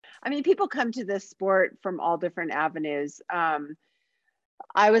I mean, people come to this sport from all different avenues.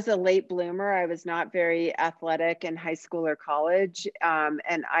 I was a late bloomer. I was not very athletic in high school or college.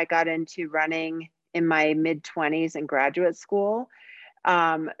 And I got into running in my mid 20s in graduate school.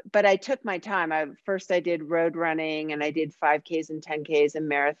 But I took my time. First I did road running and I did 5Ks and 10Ks and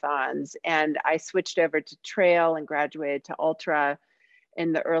marathons. And I switched over to trail and graduated to ultra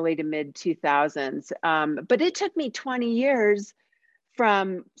in the early to mid 2000s. But it took me 20 years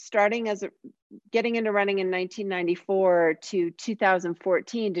from getting into running in 1994 to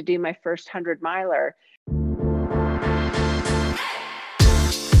 2014 to do my first 100 miler.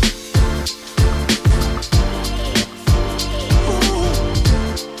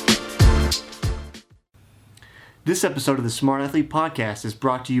 This episode of the Smart Athlete Podcast is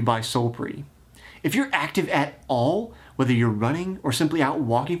brought to you by Solpri. If you're active at all, whether you're running or simply out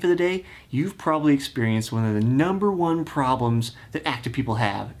walking for the day, you've probably experienced one of the number one problems that active people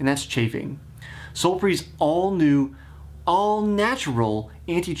have, and that's chafing. Solpri's all-new, all-natural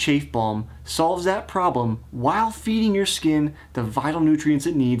anti-chafe balm solves that problem while feeding your skin the vital nutrients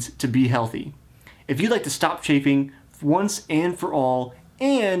it needs to be healthy. If you'd like to stop chafing once and for all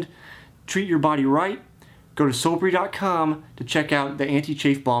and treat your body right, go to Solpri.com to check out the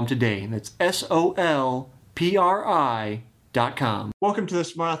anti-chafe balm today. That's SOLPRI.com. Welcome to the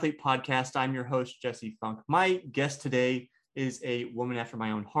Smart Athlete Podcast. I'm your host, Jesse Funk. My guest today is a woman after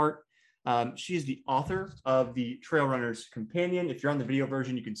my own heart. She is the author of the Trail Runner's Companion. If you're on the video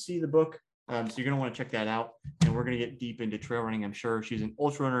version, you can see the book. So you're going to want to check that out. And we're going to get deep into trail running, I'm sure. She's an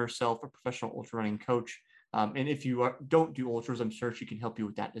ultra runner herself, a professional ultra running coach. And if you don't do ultras, I'm sure she can help you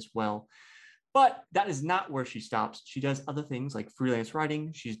with that as well. But that is not where she stops. She does other things like freelance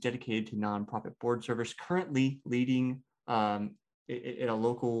writing. She's dedicated to nonprofit board service, currently leading at a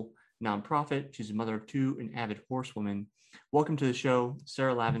local nonprofit. She's a mother of two, an avid horsewoman. Welcome to the show,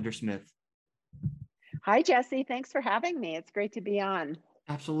 Sarah Lavender Smith. Hi, Jesse. Thanks for having me. It's great to be on.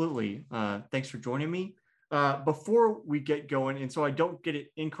 Absolutely. Thanks for joining me. Before we get going, and so I don't get it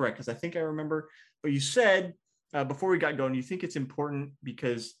incorrect, because I think I remember, but you said before we got going, you think it's important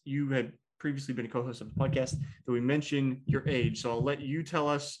because you had previously been a co-host of the podcast that we mention your age. So I'll let you tell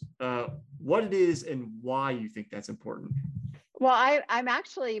us what it is and why you think that's important. Well, I'm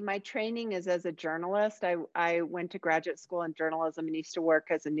actually, my training is as a journalist. I went to graduate school in journalism and used to work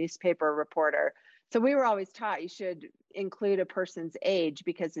as a newspaper reporter. So we were always taught you should include a person's age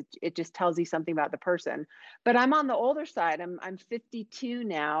because it just tells you something about the person. But I'm on the older side. I'm 52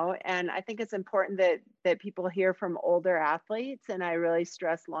 now, and I think it's important that people hear from older athletes, and I really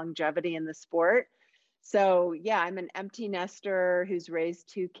stress longevity in the sport. So yeah, I'm an empty nester who's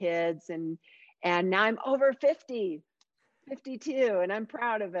raised two kids, and now I'm over 52, and I'm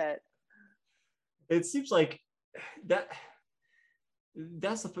proud of it. It seems like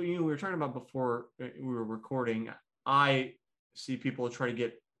that's the thing we were talking about before we were recording. I see people try to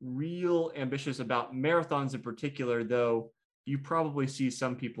get real ambitious about marathons in particular, though you probably see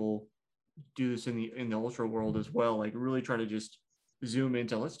some people do this in the ultra world as well, like really try to just zoom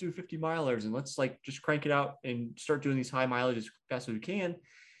into let's do 50 milers and let's like just crank it out and start doing these high mileage as fast as we can.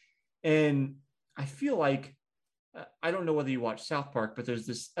 And I feel like I don't know whether you watch South Park, but there's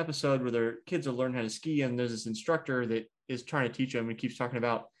this episode where their kids are learning how to ski, and there's this instructor that is trying to teach them and keeps talking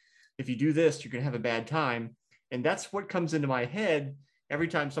about, if you do this, you're going to have a bad time. And that's what comes into my head every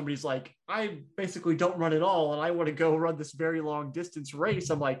time somebody's like, I basically don't run at all, and I want to go run this very long distance race.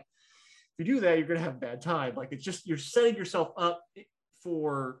 I'm like, if you do that, you're going to have a bad time. Like, it's just, you're setting yourself up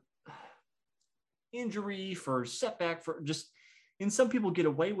for injury, for setback, for just, and some people get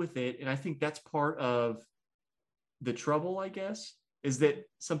away with it. And I think that's part of the trouble, I guess, is that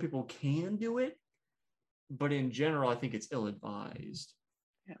some people can do it, but in general, I think it's ill-advised.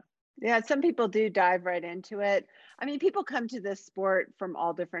 Yeah, some people do dive right into it. I mean, people come to this sport from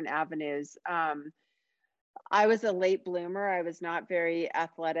all different avenues. I was a late bloomer. I was not very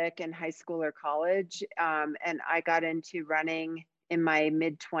athletic in high school or college, and I got into running in my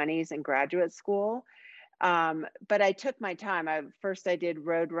mid 20s in graduate school. But I took my time. First I did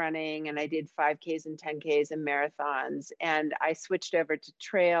road running and I did 5Ks and 10Ks and marathons. And I switched over to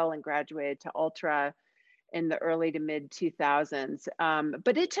trail and graduated to ultra in the early to mid 2000s.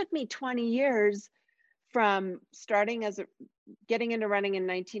 But it took me 20 years from getting into running in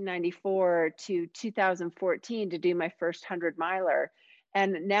 1994 to 2014 to do my first 100 miler.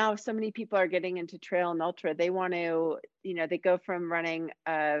 And now so many people are getting into trail and ultra. They want to, they go from running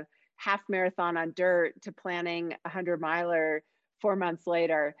a half marathon on dirt to planning a 100 miler 4 months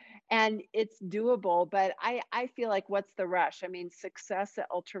later. And it's doable, but I feel like, what's the rush? I mean, success at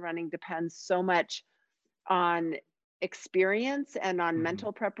ultra running depends so much on experience and on Mm-hmm.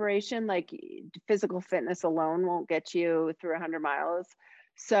 mental preparation. Like physical fitness alone won't get you through 100 miles.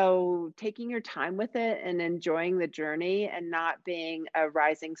 So taking your time with it and enjoying the journey and not being a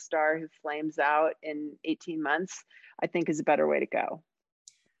rising star who flames out in 18 months, I think is a better way to go.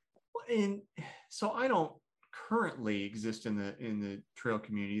 And so I don't currently exist in the trail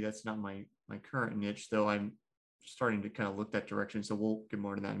community. That's not my current niche, though I'm starting to kind of look that direction. So we'll get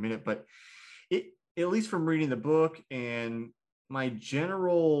more to that in a minute. But it, at least from reading the book and my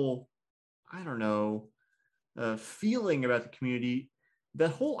general, I don't know, feeling about the community, that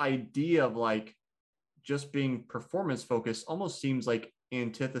whole idea of like just being performance focused almost seems like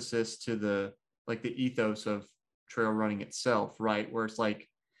antithesis to the like the ethos of trail running itself, right? Where it's like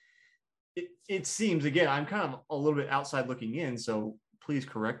it seems, again, I'm kind of a little bit outside looking in, so please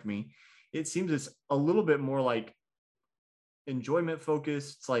correct me. It seems it's a little bit more like enjoyment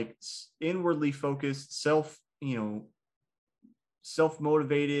focused. It's like inwardly focused, self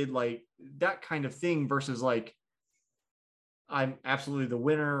motivated, like that kind of thing versus like I'm absolutely the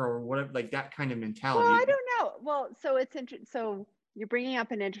winner or whatever, like that kind of Well, I mentality. don't know. Well, so it's interesting. So you're bringing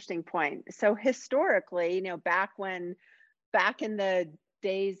up an interesting point. So historically, back in the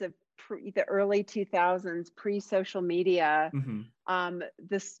days of the early 2000s, pre-social media, Mm-hmm.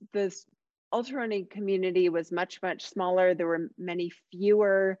 this ultra running community was much smaller. There were many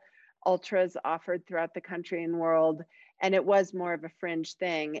fewer ultras offered throughout the country and world, and it was more of a fringe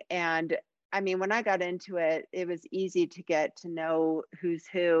thing. And I mean, when I got into it, it was easy to get to know who's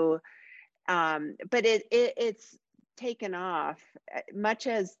who. But it's taken off. Much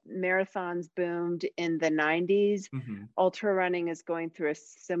as marathons boomed in the 90s, Mm-hmm. ultra running is going through a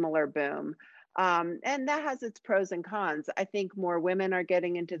similar boom. And that has its pros and cons. I think more women are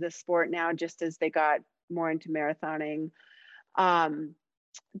getting into the sport now, just as they got more into marathoning. Um,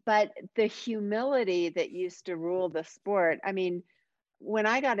 but the humility that used to rule the sport, I mean, when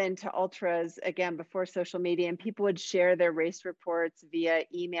I got into ultras again before social media, and people would share their race reports via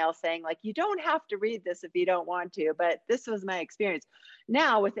email saying, like, you don't have to read this if you don't want to, but this was my experience.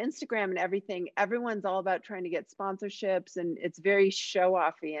 Now, with Instagram and everything, everyone's all about trying to get sponsorships, and it's very show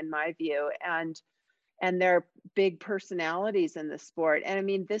offy in my view. And there are big personalities in the sport. And I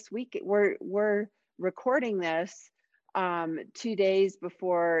mean, this week we're recording this 2 days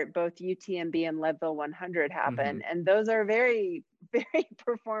before both UTMB and Leadville 100 Mm-hmm. happen, and those are very very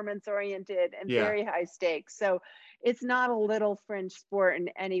performance oriented and Yeah. very high stakes. So it's not a little fringe sport in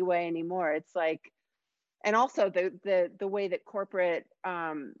any way anymore. It's like, and also the way that corporate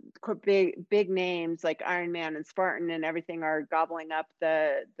big names like Ironman and Spartan and everything are gobbling up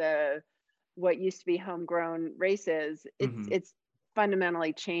the what used to be homegrown races, Mm-hmm. it's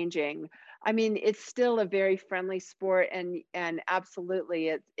fundamentally changing. I mean, it's still a very friendly sport, and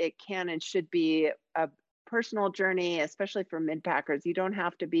absolutely it can and should be a personal journey, especially for mid packers. You don't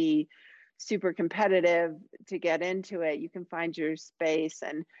have to be super competitive to get into it. You can find your space.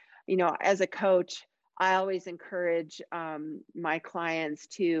 And as a coach, I always encourage my clients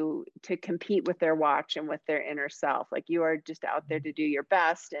to compete with their watch and with their inner self. Like, you are just out there to do your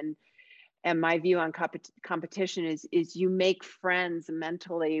best. And my view on competition is you make friends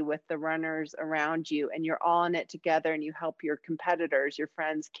mentally with the runners around you, and you're all in it together, and you help your competitors, your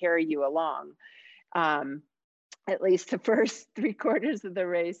friends, carry you along, um, at least the first 3/4 of the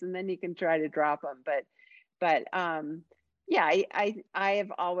race, and then you can try to drop them. But yeah, I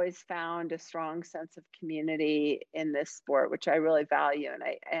have always found a strong sense of community in this sport, which I really value,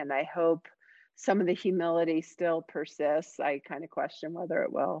 and I hope some of the humility still persists. I kind of question whether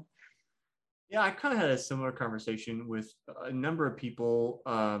it will. Yeah, I kind of had a similar conversation with a number of people.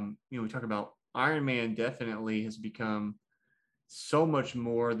 We talk about Iron Man definitely has become so much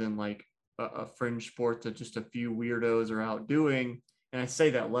more than like a fringe sport that just a few weirdos are out doing. And I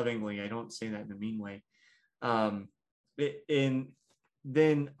say that lovingly. I don't say that in a mean way. Um, and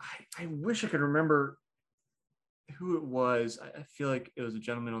then I wish I could remember who it was. I feel like it was a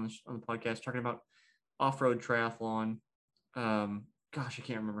gentleman on the podcast talking about off-road triathlon. Gosh, I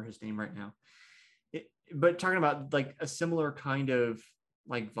can't remember his name right now. But talking about like a similar kind of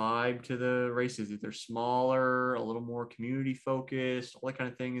like vibe to the races, if they're smaller, a little more community focused, all that kind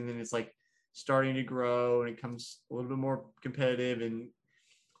of thing, and then it's like starting to grow and it comes a little bit more competitive and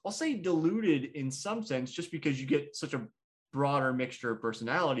I'll say diluted in some sense, just because you get such a broader mixture of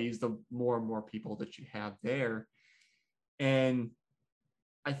personalities, the more and more people that you have there. And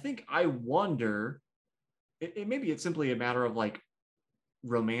I think I wonder, maybe it's simply a matter of like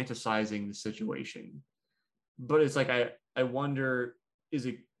romanticizing the situation, but it's like I wonder, is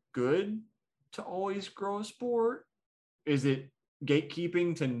it good to always grow a sport? Is it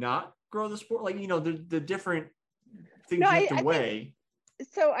gatekeeping to not grow the sport? Like, the different things No, you have to I think weigh.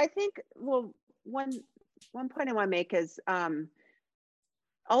 so. I think, well, one point I want to make is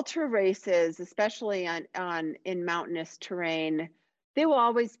ultra races, especially on in mountainous terrain, they will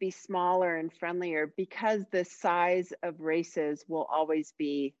always be smaller and friendlier because the size of races will always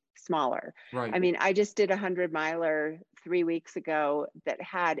be smaller. Right. I mean, I just did a 100-miler 3 weeks ago that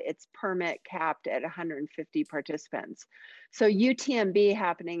had its permit capped at 150 participants. So UTMB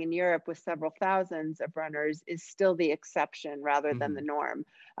happening in Europe with several thousands of runners is still the exception rather than the norm.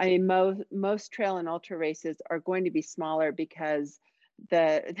 I mean, most trail and ultra races are going to be smaller because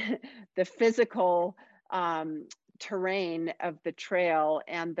the the physical terrain of the trail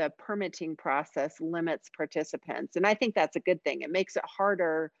and the permitting process limits participants, and I think that's a good thing. It makes it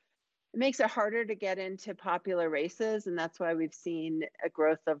harder. It makes it harder to get into popular races, and that's why we've seen a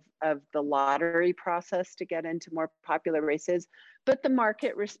growth of the lottery process to get into more popular races. But the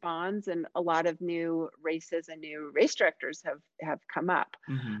market responds, and a lot of new races and new race directors have come up.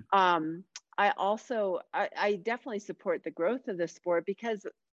 I definitely support the growth of the sport because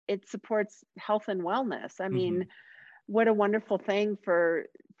it supports health and wellness. I mean, what a wonderful thing for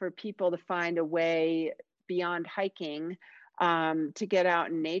people to find a way beyond hiking to get out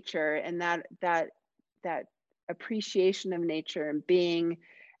in nature, and that appreciation of nature and being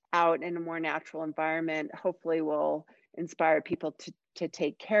out in a more natural environment hopefully will inspire people to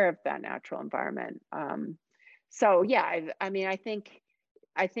take care of that natural environment. So yeah, I mean, I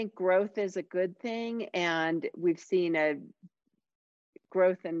think growth is a good thing, and we've seen a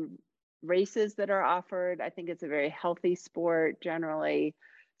growth in races that are offered. I think it's a very healthy sport generally.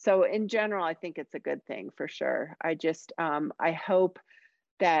 So in general, I think it's a good thing for sure. I just I hope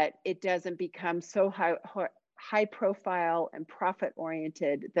that it doesn't become so high profile and profit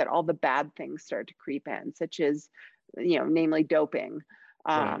oriented that all the bad things start to creep in, such as, namely doping.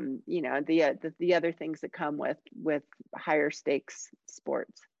 Right. The other things that come with higher stakes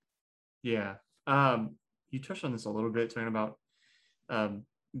sports. Yeah. You touched on this a little bit, talking about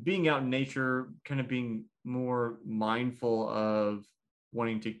being out in nature, kind of being more mindful of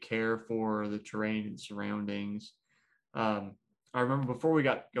wanting to care for the terrain and surroundings. I remember before we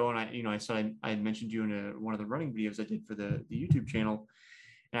got going, I said I had mentioned you in one of the running videos I did for the YouTube channel,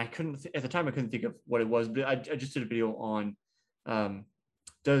 and I couldn't at the time I couldn't think of what it was, but I just did a video on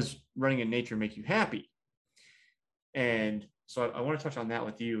does running in nature make you happy? And so I want to touch on that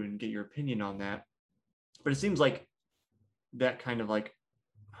with you and get your opinion on that. But it seems like that kind of like,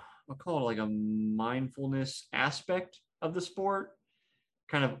 I'll call it like a mindfulness aspect of the sport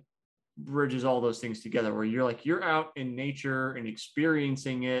kind of bridges all those things together, where you're out in nature and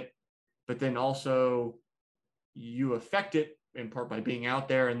experiencing it, but then also you affect it in part by being out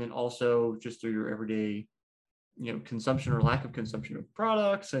there, and then also just through your everyday consumption or lack of consumption of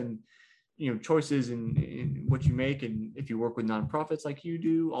products, and choices in what you make, and if you work with nonprofits like you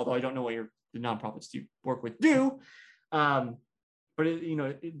do, although I don't know what the nonprofits you work with do, but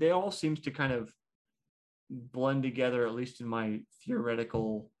they all seems to kind of blend together, at least in my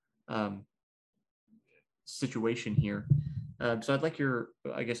theoretical situation here. So I'd like your,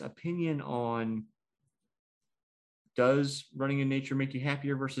 I guess, opinion on, does running in nature make you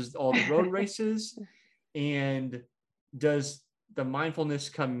happier versus all the road races? And does the mindfulness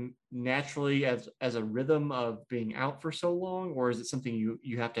come naturally as a rhythm of being out for so long, or is it something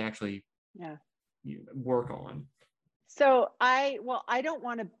you have to actually work on? So I don't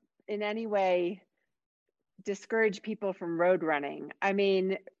want to in any way discourage people from road running. I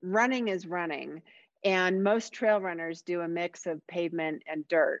mean, running is running, and most trail runners do a mix of pavement and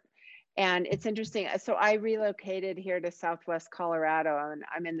dirt. And it's interesting. So I relocated here to Southwest Colorado, and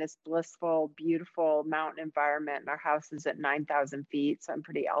I'm in this blissful, beautiful mountain environment. And our house is at 9,000 feet, so I'm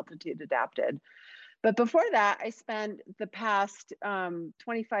pretty altitude adapted. But before that, I spent the past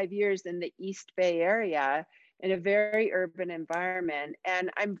 25 years in the East Bay area in a very urban environment.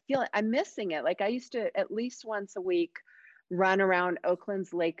 And I'm missing it. Like I used to at least once a week run around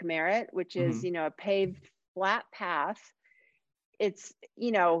Oakland's Lake Merritt, which is, a paved flat path. It's,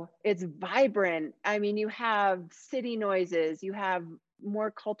 it's vibrant. I mean, you have city noises, you have more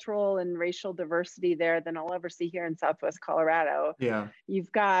cultural and racial diversity there than I'll ever see here in Southwest Colorado. Yeah.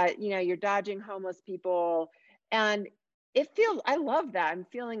 You've got, you're dodging homeless people, and I love that. I'm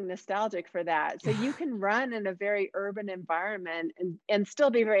feeling nostalgic for that. So you can run in a very urban environment and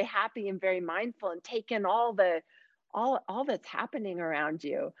still be very happy and very mindful and take in all that's happening around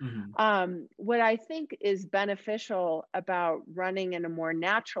you. What I think is beneficial about running in a more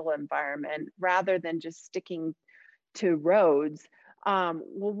natural environment rather than just sticking to roads. Well,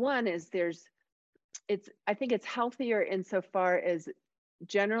 one is I think it's healthier insofar as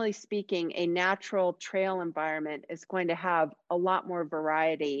generally speaking, a natural trail environment is going to have a lot more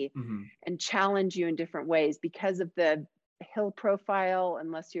variety Mm-hmm. and challenge you in different ways because of the hill profile,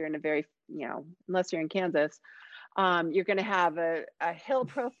 unless you're in a very, unless you're in Kansas. You're going to have a hill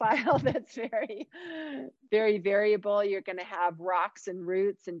profile that's very, very variable. You're going to have rocks and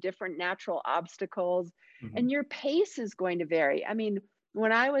roots and different natural obstacles, Mm-hmm. and your pace is going to vary. I mean,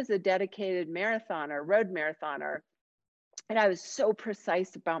 when I was a dedicated marathoner, road marathoner, and I was so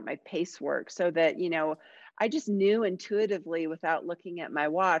precise about my pace work so that, I just knew intuitively without looking at my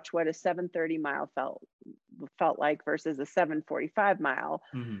watch what a 7:30 mile felt like versus a 7:45 mile,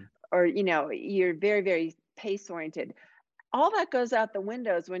 Mm-hmm. or, you're very, very pace oriented. All that goes out the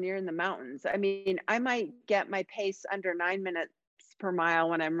windows when you're in the mountains. I mean, I might get my pace under 9 minutes per mile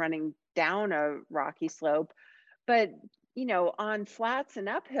when I'm running down a rocky slope, but on flats and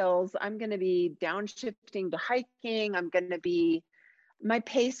uphills, I'm going to be downshifting to hiking. My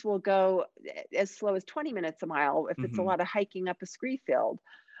pace will go as slow as 20 minutes a mile if it's a Mm-hmm. lot of hiking up a scree field.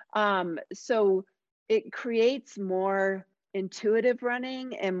 So it creates more intuitive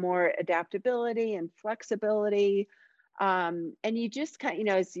running and more adaptability and flexibility. And you just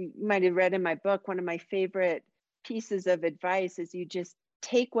as you might have read in my book, one of my favorite pieces of advice is you just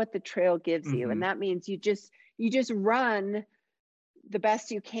take what the trail gives you. Mm-hmm. And that means you just run the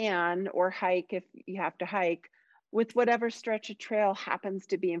best you can, or hike if you have to hike, with whatever stretch of trail happens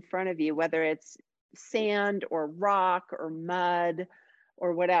to be in front of you, whether it's sand or rock or mud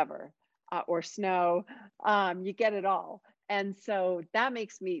or whatever, or snow. You get it all. And so that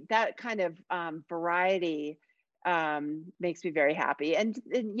kind of variety makes me very happy. And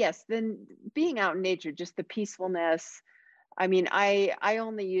yes, then being out in nature, just the peacefulness. I mean, I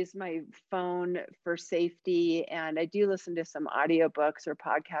only use my phone for safety, and I do listen to some audiobooks or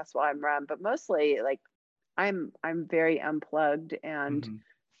podcasts while I'm run, but mostly like I'm very unplugged and Mm-hmm.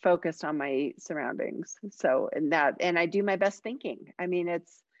 focused on my surroundings. So, and I do my best thinking. I mean,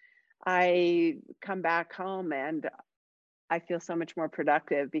 I come back home and I feel so much more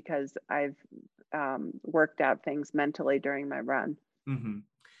productive because I've worked out things mentally during my run. Mm-hmm.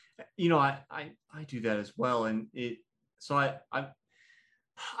 I do that as well, and so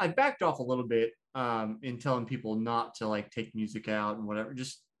I backed off a little bit in telling people not to like take music out and whatever.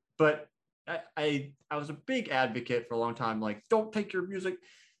 But I was a big advocate for a long time, like don't take your music,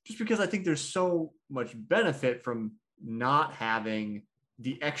 just because I think there's so much benefit from not having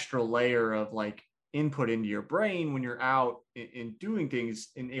the extra layer of like input into your brain when you're out and doing things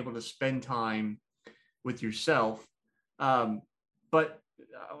and able to spend time with yourself. But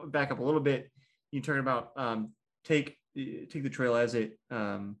back up a little bit. You talking about take the trail as it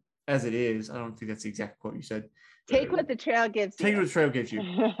is. I don't think that's the exact quote you said. Take what the trail gives Take you. what the trail gives you.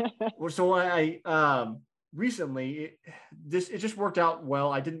 So I recently it just worked out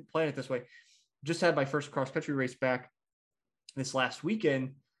well. I didn't plan it this way. Just had my first cross country race back this last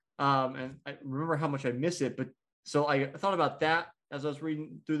weekend, and I remember how much I miss it. But so I thought about that as I was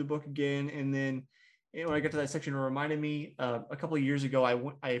reading through the book again, and then when I got to that section, it reminded me a couple of years ago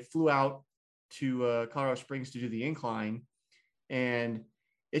I flew out to Colorado Springs to do the incline, and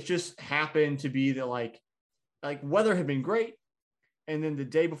it just happened to be that like weather had been great, and then the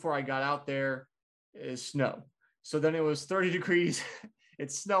day before I got out there is snow. So then it was 30 degrees,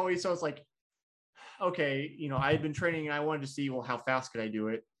 it's snowy, so it's like, okay, I had been training and I wanted to see, well, how fast could I do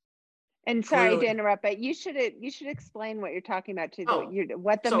it? And sorry to Clearly, interrupt, but you should explain what you're talking about too. oh,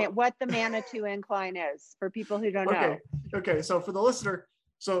 What so the Manitou Incline is for people who don't okay, know. so for the listener,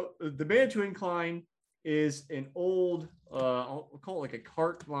 so the Manitou Incline is an old, I'll call it like a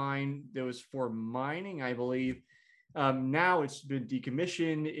cart line that was for mining, I believe. Now it's been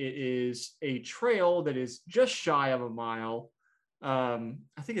decommissioned. It is a trail that is just shy of a mile. I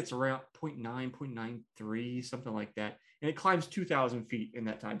think it's around 0.9, 0.93, something like that. And it climbs 2,000 feet in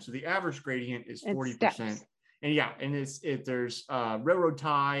that time. So the average gradient is 40%. Steps. And yeah, and there's railroad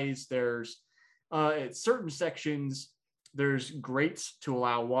ties. There's at certain sections, there's grates to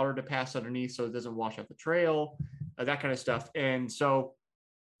allow water to pass underneath so it doesn't wash out the trail, that kind of stuff. And so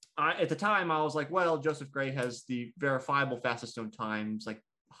at the time, I was like, well, Joseph Gray has the verifiable fastest known times, like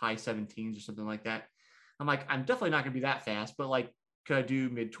high 17s or something like that. I'm like, I'm definitely not going to be that fast, but like, could I do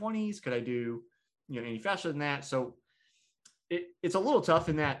mid 20s? Could I do, any faster than that? So it's a little tough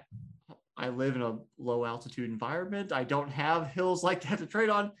in that I live in a low altitude environment. I don't have hills like that to train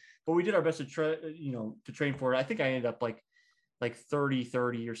on, but we did our best to to train for it. I think I ended up like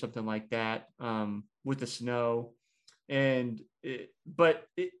 30 or something like that with the snow. And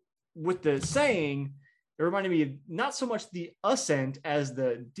with the saying, it reminded me of not so much the ascent as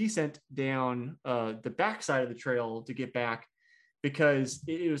the descent down the backside of the trail to get back. because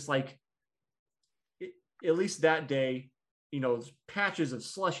it was like, at least that day, patches of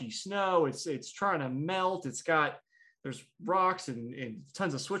slushy snow. It's trying to melt. There's rocks and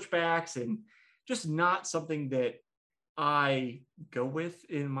tons of switchbacks, and just not something that I go with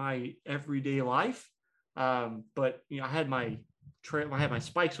in my everyday life. But I had my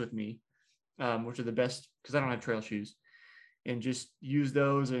spikes with me, which are the best because I don't have trail shoes, and just used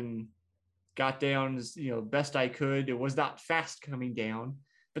those and got down as best I could. It was not fast coming down,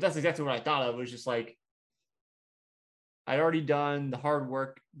 but that's exactly what I thought of. It was just like I'd already done the hard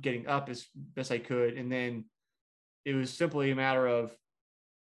work getting up as best I could, and then it was simply a matter of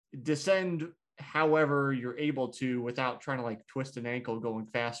descend however you're able to without trying to like twist an ankle going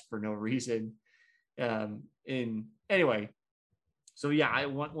fast for no reason. In anyway, so yeah,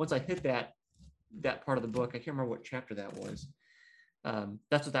 once I hit that part of the book, I can't remember what chapter that was.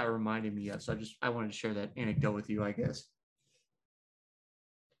 That's what that reminded me of. So I wanted to share that anecdote with you, I guess.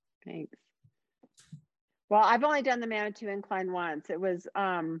 Thanks. Well, I've only done the Manitou Incline once. It was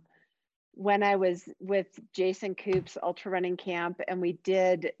when I was with Jason Coop's ultra running camp, and we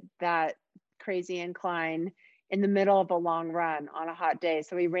did that crazy incline in the middle of a long run on a hot day.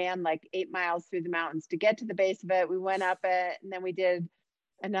 So we ran like 8 miles through the mountains to get to the base of it. We went up it, and then we did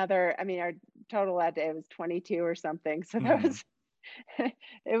another, our total that day was 22 or something. So that was,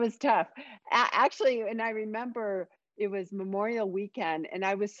 it was tough. Actually, and I remember it was Memorial Weekend, and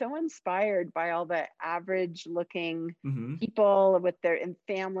I was so inspired by all the average looking people with their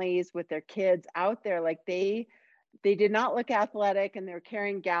families, with their kids out there. Like they did not look athletic, and they were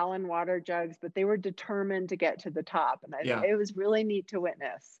carrying gallon water jugs, but they were determined to get to the top. And it was really neat to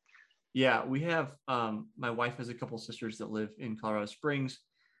witness. Yeah, we have, my wife has a couple of sisters that live in Colorado Springs.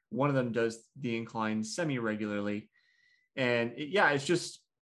 One of them does the incline semi-regularly. And it's just,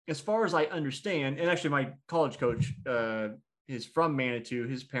 as far as I understand, and actually my college coach is from Manitou.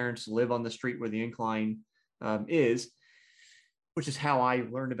 His parents live on the street where the incline is, which is how I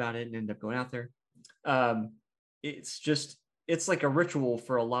learned about it and ended up going out there. It's like a ritual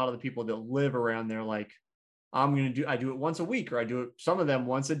for a lot of the people that live around there. Like, I do it once a week, or I do it, some of them,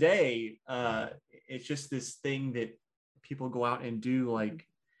 once a day. It's just this thing that people go out and do like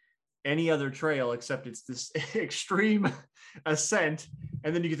any other trail, except it's this extreme ascent,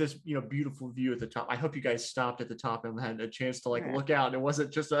 and then you get this beautiful view at the top. I hope you guys stopped at the top and had a chance to look out. It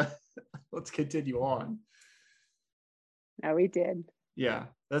wasn't just a let's continue on. No, we did. Yeah,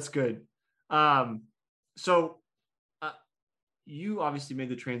 that's good. So you obviously made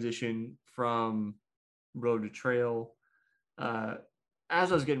the transition from road to trail. As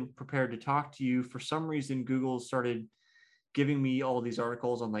I was getting prepared to talk to you, for some reason Google started giving me all these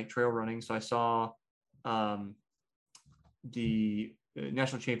articles on like trail running. So I saw the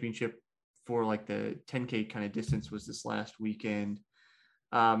national championship for like the 10K kind of distance was this last weekend.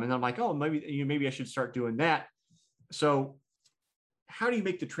 And I'm like, oh, maybe I should start doing that. So how do you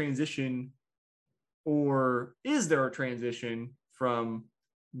make the transition, or is there a transition from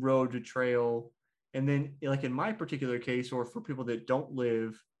road to trail? And then like in my particular case, or for people that don't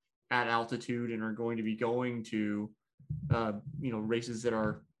live at altitude and are going to be going to races that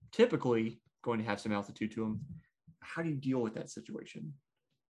are typically going to have some altitude to them, how do you deal with that situation?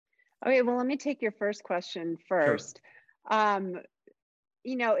 Okay, well, let me take your first question first. Sure.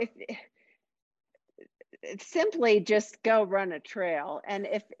 If simply just go run a trail, and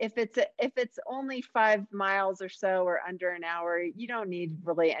if it's only 5 miles or so, or under an hour, you don't need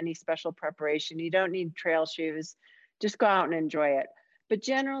really any special preparation. You don't need trail shoes. Just go out and enjoy it. But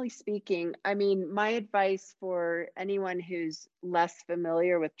generally speaking, my advice for anyone who's less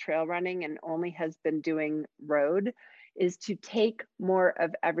familiar with trail running and only has been doing road is to take more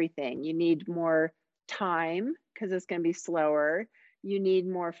of everything. You need more time because it's going to be slower. You need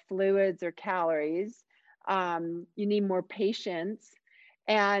more fluids or calories. You need more patience.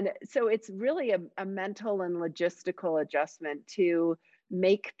 And so it's really a mental and logistical adjustment to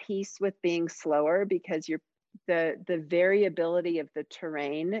make peace with being slower, because the variability of the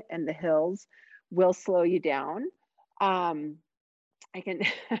terrain and the hills will slow you down. I can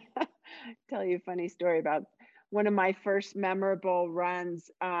tell you a funny story about one of my first memorable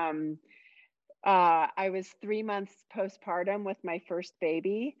runs. I was 3 months postpartum with my first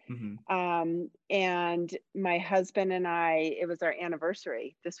baby. And my husband and I, it was our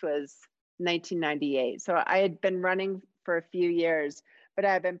anniversary. This was 1998. So I had been running for a few years, but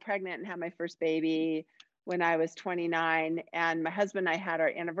I had been pregnant and had my first baby when I was 29. And my husband and I had our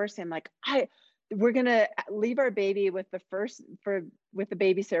anniversary. I'm like, we're going to leave our baby with the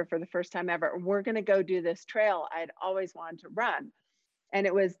babysitter for the first time ever. We're going to go do this trail I'd always wanted to run. And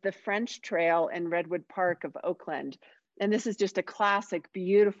it was the French Trail in Redwood Park of Oakland. and this is just a classic,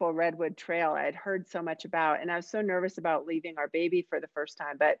 beautiful redwood trail I had heard so much about. And I was so nervous about leaving our baby for the first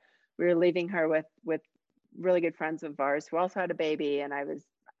time, but we were leaving her with really good friends of ours who also had a baby. And I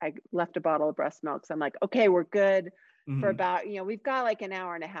left a bottle of breast milk. So I'm like, okay, we're good for Mhm. about, we've got like an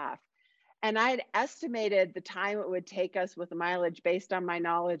hour and a half. And I had estimated the time it would take us with the mileage based on my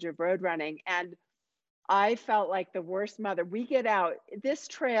knowledge of road running. And I felt like the worst mother. We get out, this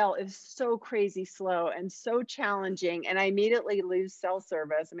trail is so crazy slow and so challenging. And I immediately lose cell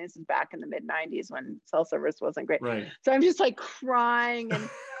service. I mean, this is back in the mid 90s when cell service wasn't great. Right. So I'm just like crying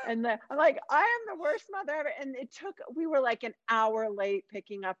I'm like, I am the worst mother ever. And we were like an hour late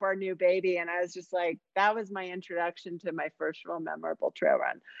picking up our new baby. And I was just like, that was my introduction to my first real memorable trail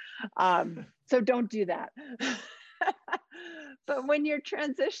run. So don't do that. But when you're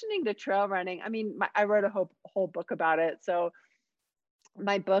transitioning to trail running, I mean, I wrote a whole book about it. So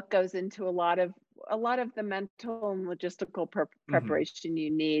my book goes into a lot of the mental and logistical Mhm. preparation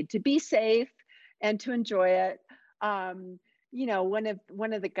you need to be safe and to enjoy it.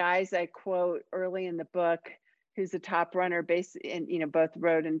 One of the guys I quote early in the book, who's a top runner, and both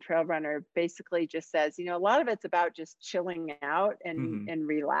road and trail runner, basically just says, a lot of it's about just chilling out Mhm. and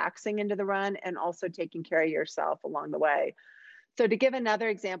relaxing into the run, and also taking care of yourself along the way. So to give another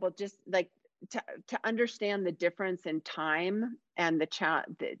example, just like to understand the difference in time and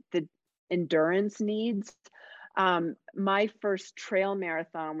the endurance needs. My first trail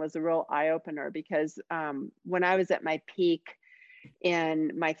marathon was a real eye opener because when I was at my peak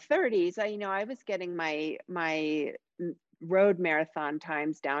in my 30s, I was getting my road marathon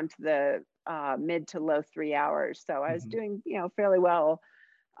times down to the mid to low 3 hours. So I was Mhm. doing fairly well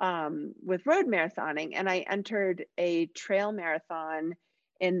with road marathoning, and I entered a trail marathon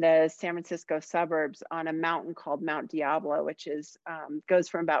in the San Francisco suburbs on a mountain called Mount Diablo, which is goes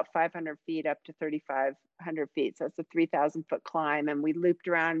from about 500 feet up to 3,500 feet. So it's a 3,000 foot climb, and we looped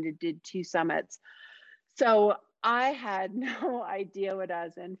around and did 2 summits. So I had no idea what I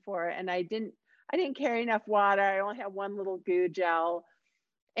was in for, and I didn't carry enough water. I only had one little goo gel,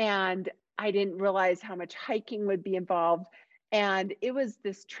 and I didn't realize how much hiking would be involved. And it was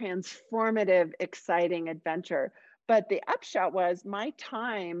this transformative, exciting adventure. But the upshot was my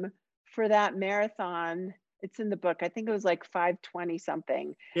time for that marathon, it's in the book, I think it was like 5:20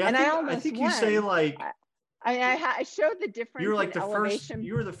 something. Yeah, And I I almost think you say won. like I showed the you were difference like in the first. elevation.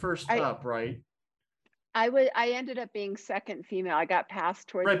 You were the first I up, right? I ended up being second female. I got passed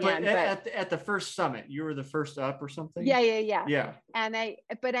toward Right, the but end, but at the first summit, you were the first up or something. yeah. Yeah.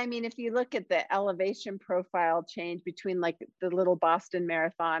 But I mean, if you look at the elevation profile change between like the little Boston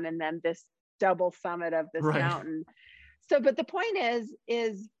Marathon and then this double summit of this Right. mountain. So, but the point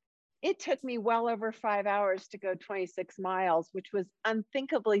is it took me well over 5 hours to go 26 miles, which was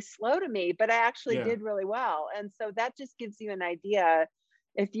unthinkably slow to me, but I actually Yeah. did really well. And so that just gives you an idea.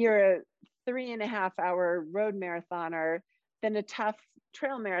 If you're a 3.5 hour road marathoner, then a tough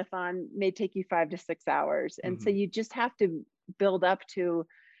trail marathon may take you 5 to 6 hours. And so Mhm. you just have to build up to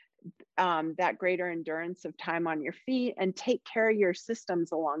that greater endurance of time on your feet and take care of your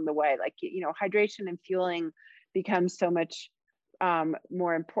systems along the way. Like, hydration and fueling becomes so much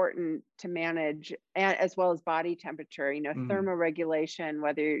more important to manage, and as well as body temperature, Mhm. thermoregulation,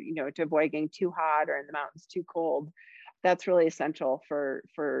 whether, to avoid getting too hot or in the mountains too cold. That's really essential for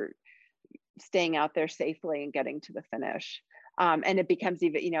staying out there safely and getting to the finish. And it becomes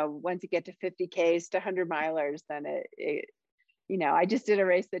even, once you get to 50Ks to 100 milers, then I just did a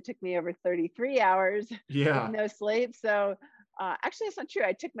race that took me over 33 hours with Yeah. no sleep. So actually, that's not true.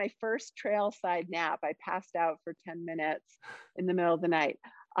 I took my first trail side nap. I passed out for 10 minutes in the middle of the night.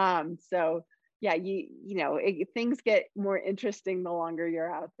 So yeah, things get more interesting the longer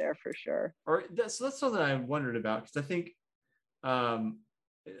you're out there, for sure. Or that's something I wondered about because I think um,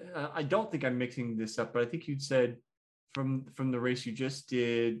 I don't think I'm mixing this up, but I think you'd said from the race you just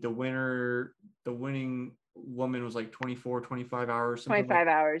did, the winning woman was like 24, 25 hours, something like 25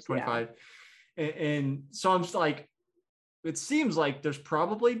 hours. Yeah. 25. And so I'm just like, it seems like there's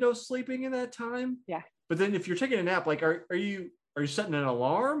probably no sleeping in that time. Yeah. But then if you're taking a nap, like are you setting an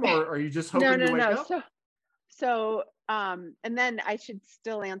alarm or are you just No, hoping you no, wake no. up? So, and then I should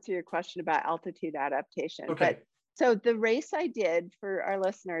still answer your question about altitude adaptation. But Okay. so the race I did for our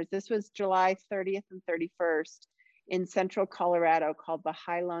listeners, this was July 30th and 31st in central Colorado, called the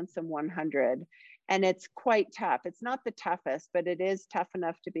High Lonesome 100. And it's quite tough. It's not the toughest, but it is tough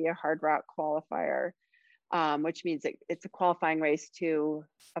enough to be a hard rock qualifier, which means it's a qualifying race to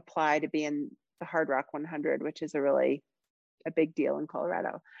apply to be in the Hard Rock 100, which is a big deal in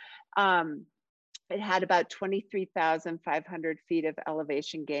Colorado. It had about 23,500 feet of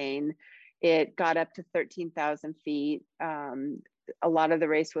elevation gain. It got up to 13,000 feet. A lot of the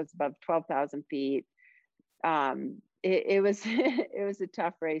race was above 12,000 feet. It was it was a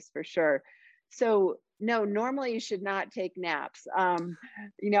tough race for sure. So no, normally you should not take naps.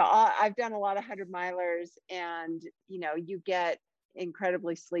 I've done a lot of 100-milers, and you get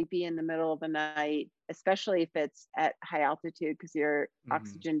incredibly sleepy in the middle of the night, especially if it's at high altitude because you're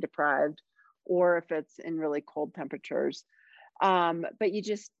oxygen deprived, or if it's in really cold temperatures. But you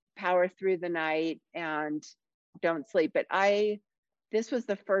just power through the night and don't sleep. But this was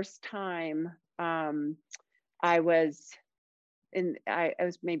the first time I was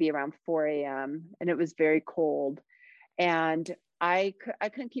maybe around 4 a.m. and it was very cold, and I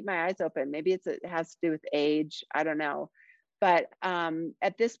couldn't keep my eyes open. Maybe it has to do with age. I don't know. But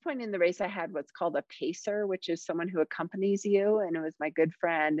at this point in the race, I had what's called a pacer, which is someone who accompanies you, and it was my good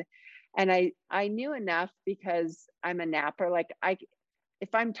friend. And I knew enough because I'm a napper. Like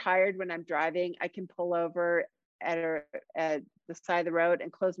if I'm tired when I'm driving, I can pull over at the side of the road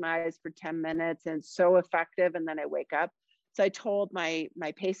and close my eyes for 10 minutes, and it's so effective. And then I wake up. So I told my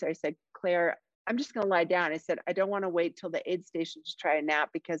pacer, I said, Claire, I'm just going to lie down. I said, I don't want to wait till the aid station to try a nap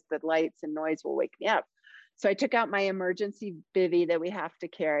because the lights and noise will wake me up. So I took out my emergency bivy that we have to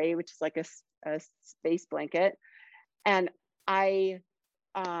carry, which is like a space blanket. And I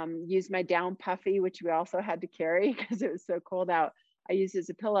used my down puffy, which we also had to carry because it was so cold out. I used it as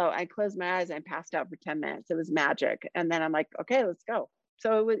a pillow. I closed my eyes and I passed out for 10 minutes. It was magic. And then I'm like, okay, let's go.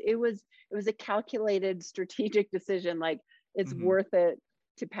 So it was a calculated strategic decision. Like it's worth it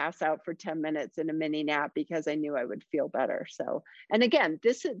to pass out for 10 minutes in a mini nap because I knew I would feel better. So, and again,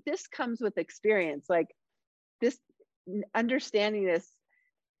 this comes with experience. Like this, understanding this,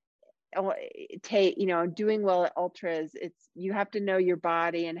 doing well at ultras, you have to know your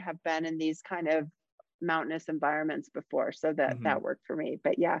body and have been in these kind of mountainous environments before, so that worked for me.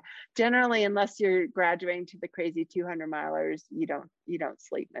 But yeah, generally, unless you're graduating to the crazy 200-milers, you don't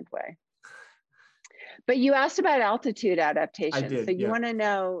sleep midway. But you asked about altitude adaptation. I did, so you yeah. want to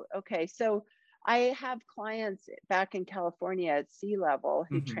know, okay, so I have clients back in California at sea level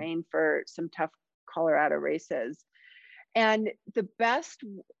who train for some tough Colorado races. And the best,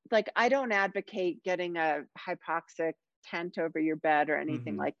 like, I don't advocate getting a hypoxic tent over your bed or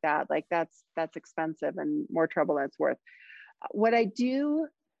anything like that. Like that's expensive and more trouble than it's worth. What I do,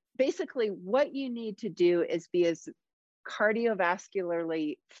 basically what you need to do is be as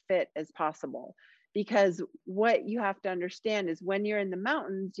cardiovascularly fit as possible. Because what you have to understand is when you're in the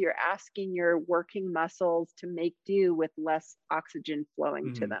mountains, you're asking your working muscles to make do with less oxygen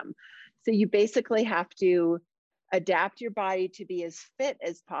flowing to them. So you basically have to adapt your body to be as fit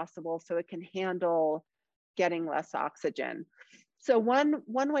as possible so it can handle getting less oxygen. So one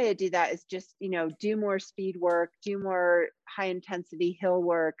way to do that is just, do more speed work, do more high intensity hill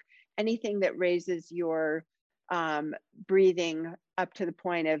work, anything that raises your breathing up to the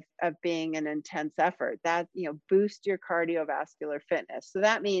point of being an intense effort that, boost your cardiovascular fitness. So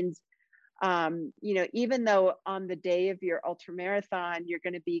that means, even though on the day of your ultramarathon, you're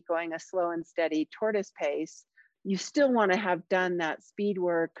going to be going a slow and steady tortoise pace, you still want to have done that speed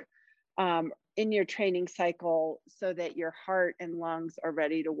work in your training cycle so that your heart and lungs are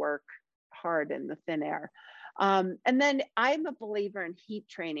ready to work hard in the thin air. And then I'm a believer in heat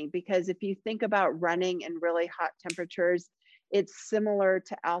training, because if you think about running in really hot temperatures, it's similar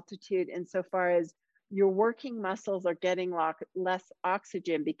to altitude insofar as your working muscles are getting less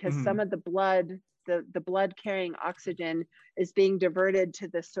oxygen because some of the blood, the blood carrying oxygen is being diverted to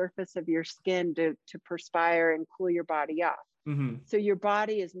the surface of your skin to perspire and cool your body off. So your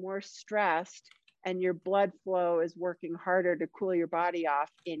body is more stressed and your blood flow is working harder to cool your body off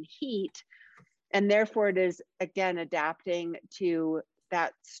in heat. And therefore it is, again, adapting to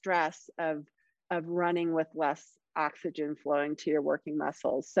that stress of running with less oxygen flowing to your working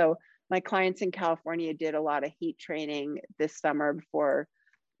muscles. So my clients in California did a lot of heat training this summer before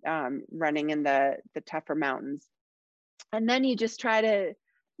running in the tougher mountains. And then you just try to,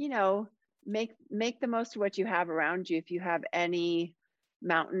 make the most of what you have around you. If you have any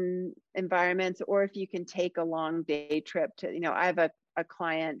mountain environments, or if you can take a long day trip to, I have a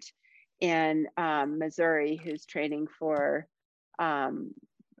client in Missouri who's training for a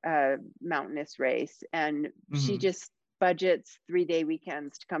mountainous race, and she just budgets 3-day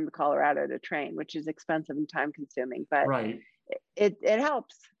weekends to come to Colorado to train, which is expensive and time consuming, but it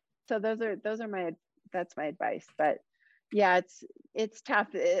helps. So that's my advice. But yeah, it's tough.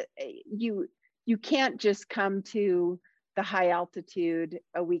 You can't just come to the high altitude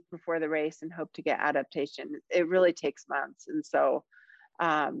a week before the race and hope to get adaptation. It really takes months. And so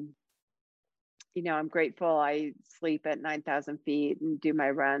I'm grateful I sleep at 9,000 feet and do my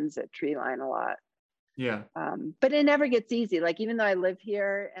runs at tree line a lot. Yeah. But it never gets easy. Like, even though I live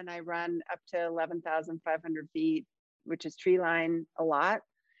here and I run up to 11,500 feet, which is tree line a lot,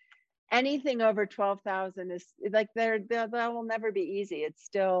 anything over 12,000 is like, that will never be easy. It's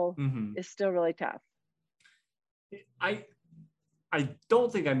still really tough. I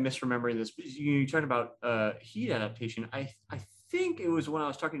don't think I'm misremembering this, but you talked about heat adaptation. I think it was when I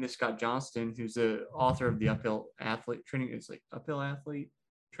was talking to Scott Johnston, who's the author of the Uphill Athlete Training. It's like Uphill Athlete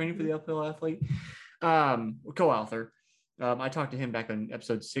Training for the Uphill Athlete, co-author. I talked to him back on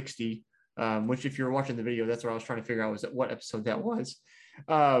episode 60, which, if you're watching the video, that's what I was trying to figure out, was what episode that was.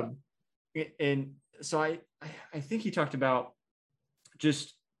 And so I think he talked about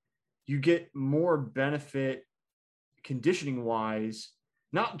just, you get more benefit conditioning wise,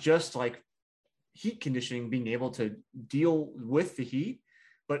 not just like heat conditioning, being able to deal with the heat,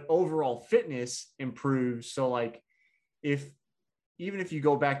 but overall fitness improves. So like, even if you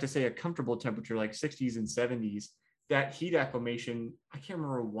go back to, say, a comfortable temperature like 60s and 70s, that heat acclimation, I can't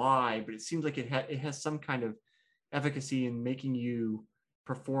remember why, but it seems like it has some kind of efficacy in making you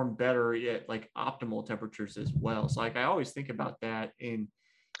perform better at like optimal temperatures as well. So like, I always think about that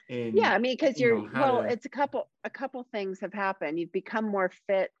Yeah, I mean, because it's a couple things have happened. You've become more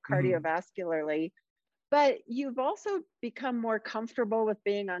fit cardiovascularly, but you've also become more comfortable with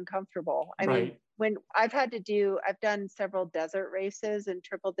being uncomfortable. I mean, when I've done several desert races in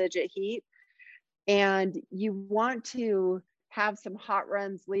triple digit heat, and you want to have some hot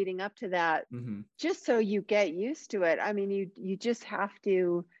runs leading up to that, just so you get used to it. I mean, you just have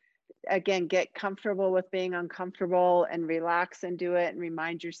to, again, get comfortable with being uncomfortable and relax and do it, and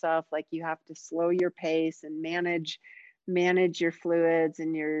remind yourself, like, you have to slow your pace and manage your fluids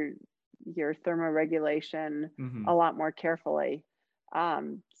and your thermoregulation a lot more carefully.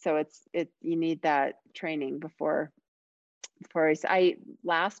 So you need that training before I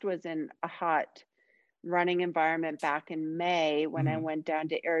last was in a hot running environment back in May, when I went down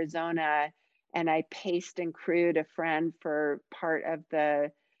to Arizona, and I paced and crewed a friend for part of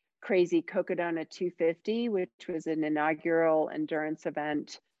the crazy Cocodona 250, which was an inaugural endurance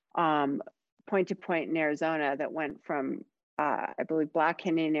event, point to point in Arizona, that went from I believe Black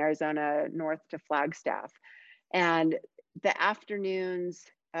Canyon, Arizona, north to Flagstaff. And the afternoons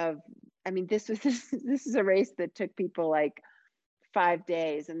this is a race that took people like 5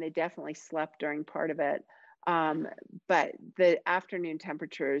 days, and they definitely slept during part of it. But the afternoon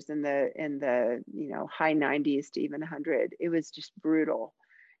temperatures in the high 90s to even 100, it was just brutal.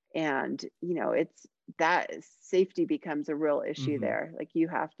 And it's that safety becomes a real issue there. Like, you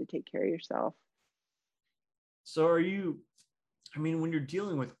have to take care of yourself. So when you're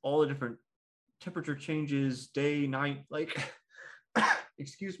dealing with all the different temperature changes, day, night, like,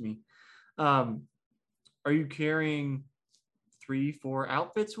 excuse me, are you carrying 3-4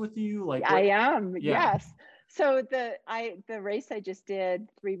 outfits with you? Like, I am. Yeah. Yes. So the race I just did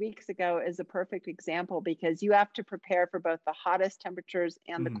 3 weeks ago is a perfect example, because you have to prepare for both the hottest temperatures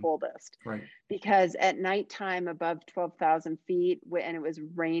and the coldest. Right. Because at nighttime, above 12,000 feet, and it was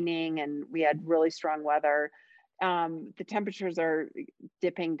raining and we had really strong weather, the temperatures are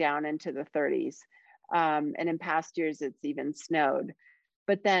dipping down into the 30s. And in past years, it's even snowed.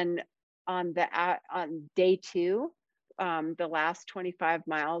 But then on day 2, the last 25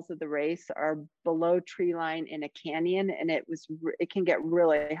 miles of the race are below tree line in a canyon, and it can get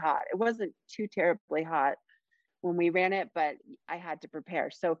really hot. It wasn't too terribly hot when we ran it, but I had to prepare.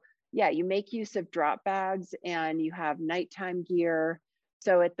 So yeah, you make use of drop bags, and you have nighttime gear.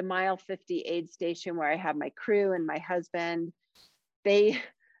 So at the mile 50 aid station, where I have my crew and my husband, they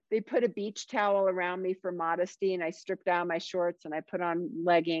put a beach towel around me for modesty, and I stripped down my shorts and I put on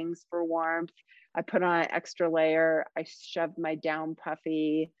leggings for warmth. I put on an extra layer. I shoved my down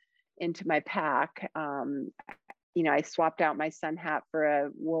puffy into my pack. I swapped out my sun hat for a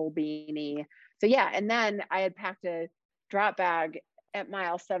wool beanie. So yeah, and then I had packed a drop bag at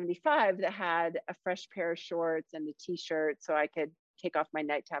mile 75 that had a fresh pair of shorts and a t-shirt, so I could take off my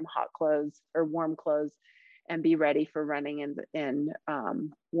nighttime hot clothes or warm clothes and be ready for running in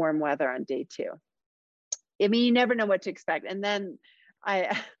warm weather on day 2. I mean, you never know what to expect. And then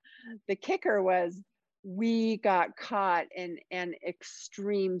the kicker was, we got caught in an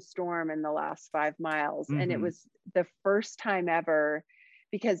extreme storm in the last 5 miles. And it was the first time ever,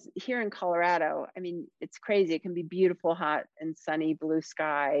 because here in Colorado, I mean, it's crazy. It can be beautiful, hot and sunny, blue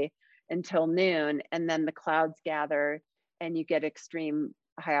sky until noon. And then the clouds gather and you get extreme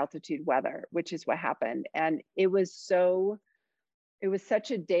high altitude weather, which is what happened. And it was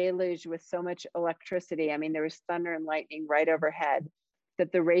such a deluge with so much electricity. I mean, there was thunder and lightning right overhead.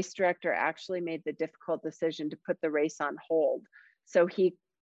 that the race director actually made the difficult decision to put the race on hold. So he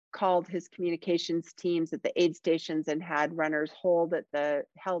called his communications teams at the aid stations and had runners held at the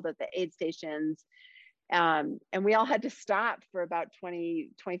aid stations. And we all had to stop for about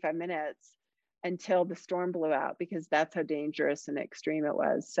 20-25 minutes until the storm blew out, because that's how dangerous and extreme it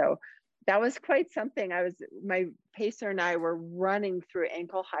was. So that was quite something. My pacer and I were running through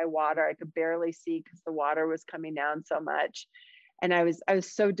ankle high water. I could barely see because the water was coming down so much. And I was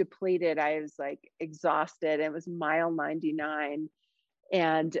so depleted. I was like exhausted. It was mile 99.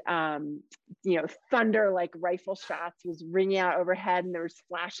 And, thunder, like rifle shots, was ringing out overhead, and there was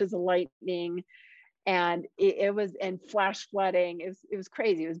flashes of lightning, and it was, and flash flooding. It was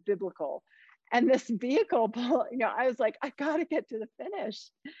crazy. It was biblical. And this vehicle, I was like, I got to get to the finish.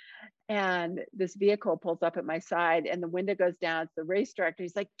 And this vehicle pulls up at my side, and the window goes down. It's the race director.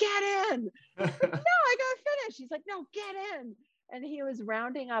 He's like, get in. I was like, no, I got to finish. He's like, no, get in. And he was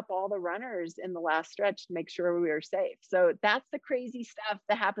rounding up all the runners in the last stretch to make sure we were safe. So that's the crazy stuff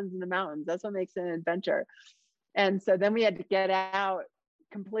that happens in the mountains. That's what makes it an adventure. And so then we had to get out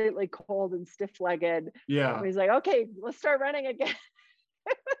completely cold and stiff-legged. Yeah. And he's like, okay, let's start running again.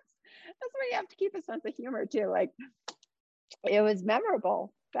 That's where you have to keep a sense of humor too. Like, it was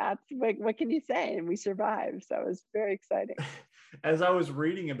memorable. That's what can you say? And we survived. So it was very exciting. As I was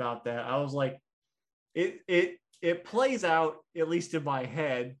reading about that, I was like, it plays out, at least in my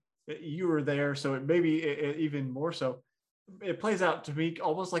head. You were there, so it maybe even more so. It plays out to me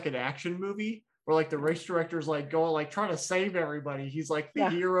almost like an action movie, where like the race director's like going, like trying to save everybody. He's like the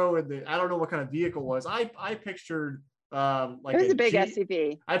hero, and I don't know what kind of vehicle it was. I pictured like it was a big Jeep.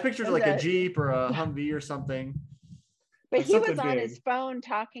 SUV. I pictured like a Jeep or a Humvee or something. But he was on his phone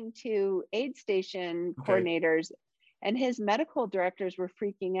talking to aid station coordinators, and his medical directors were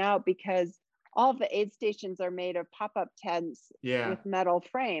freaking out because all of the aid stations are made of pop-up tents with metal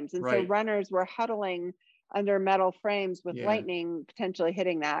frames. And so runners were huddling under metal frames with lightning potentially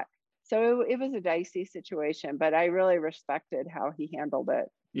hitting that. So it was a dicey situation, but I really respected how he handled it.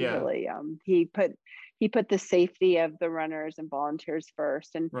 Yeah. Really, he put the safety of the runners and volunteers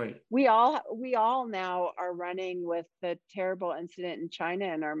first. And we all now are running with the terrible incident in China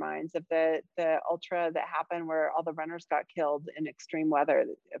in our minds, of the ultra that happened where all the runners got killed in extreme weather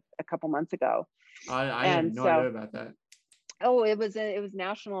a couple months ago. I had no idea about that. Oh, it was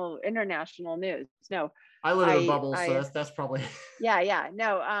international news. No, I live in a bubble, so that's probably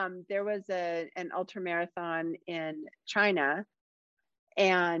no. There was an ultra marathon in China,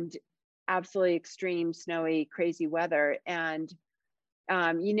 and absolutely extreme, snowy, crazy weather. And,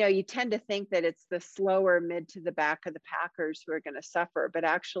 you tend to think that it's the slower mid to the back of the packers who are going to suffer. But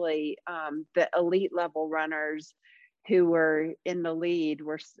actually, the elite level runners who were in the lead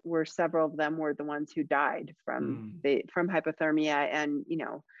were several of them were the ones who died from hypothermia. And,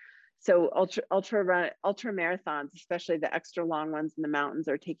 so ultra marathons, especially the extra long ones in the mountains,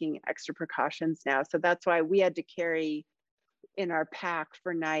 are taking extra precautions now. So that's why we had to carry in our pack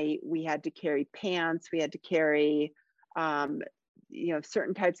for night. We had to carry pants. We had to carry,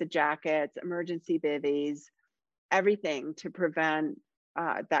 certain types of jackets, emergency bivvies, everything to prevent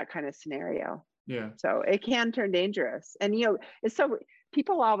that kind of scenario. Yeah. So it can turn dangerous. And, it's so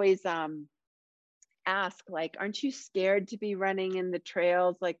people always ask, like, aren't you scared to be running in the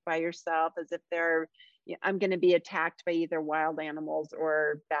trails, like by yourself, as if I'm going to be attacked by either wild animals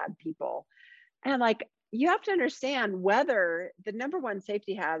or bad people? And like, you have to understand weather. The number one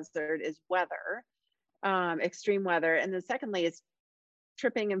safety hazard is weather, extreme weather. And then secondly, is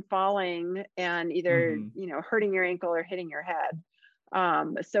tripping and falling and either, hurting your ankle or hitting your head.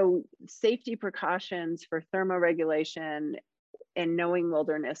 So safety precautions for thermoregulation and knowing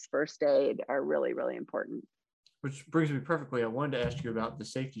wilderness first aid are really, really important. Which brings me perfectly. I wanted to ask you about the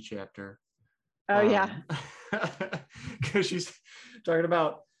safety chapter. Oh, yeah. Because she's talking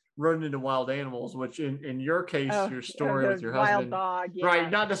about running into wild animals, which in your case, your story with your husband, wild dog, right?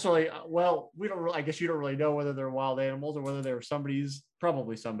 Not necessarily. Well, we don't. I guess you don't really know whether they're wild animals or whether they're somebody's.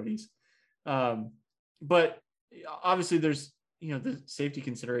 Probably somebody's. But obviously, there's the safety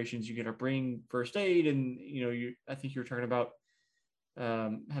considerations. You got to bring first aid, and I think you're talking about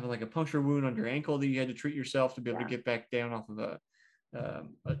having like a puncture wound on your ankle that you had to treat yourself to be able to get back down off of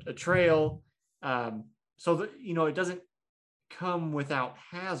a trail. So that it doesn't come without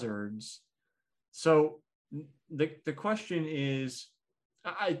hazards. So the question is,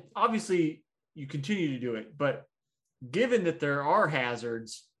 I obviously you continue to do it, but given that there are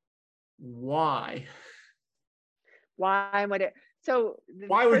hazards, why would it? So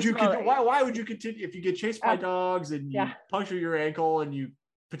why would you continue if you get chased by dogs and you puncture your ankle and you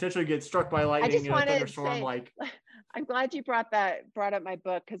potentially get struck by lightning in a thunderstorm? I'm glad you brought up my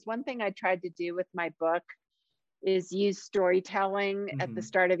book, because one thing I tried to do with my book is use storytelling at the Mm-hmm.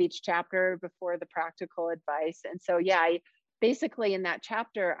 start of each chapter before the practical advice. And so, yeah, I basically in that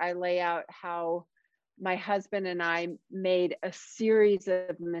chapter, I lay out how my husband and I made a series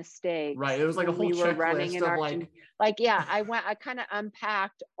of mistakes Right. It was like a when whole we were running checklist in of Argentina. like, Like, yeah, I kind of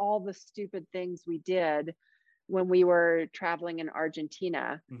unpacked all the stupid things we did when we were traveling in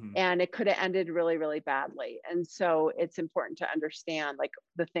Argentina. mm-hmm. And it could have ended really, really badly. And so it's important to understand like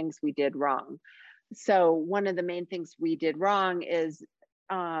the things we did wrong. So one of the main things we did wrong is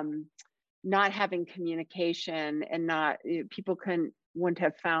um, not having communication, and not people wouldn't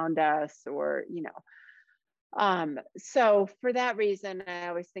have found us, or so for that reason, I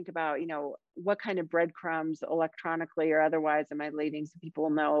always think about, what kind of breadcrumbs electronically or otherwise am I leaving, so people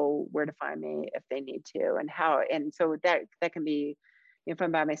know where to find me if they need to, and how. And so that can be, if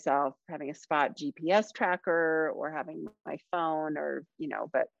I'm by myself, having a spot GPS tracker, or having my phone, or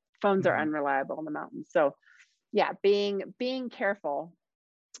but phones are Mm-hmm. unreliable in the mountains. So yeah, being careful.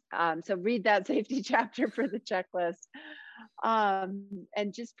 So read that safety chapter for the checklist,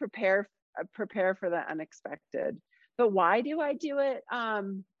 and just prepare for the unexpected. But why do I do it?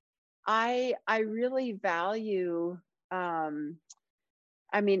 I really value. Um,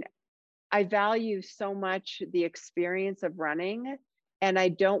 I mean, I value so much the experience of running, and I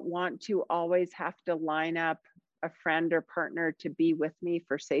don't want to always have to line up a friend or partner to be with me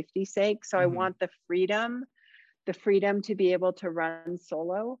for safety's sake. So I Mm-hmm. want the freedom to be able to run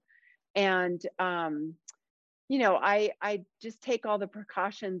solo. And I just take all the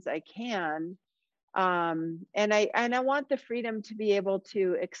precautions I can. And I want the freedom to be able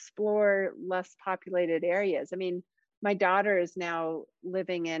to explore less populated areas. I mean, my daughter is now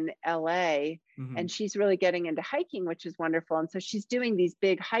living in LA, Mm-hmm. and she's really getting into hiking, which is wonderful. And so she's doing these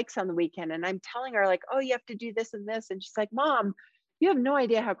big hikes on the weekend, and I'm telling her like, oh, you have to do this and this. And she's like, Mom, you have no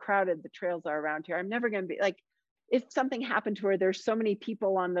idea how crowded the trails are around here. I'm never going to be like, if something happened to her, there's so many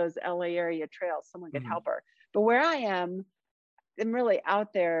people on those LA area trails, someone could Mm-hmm. help her. But where I am, I'm really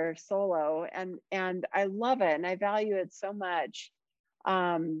out there solo, and I love it, and I value it so much.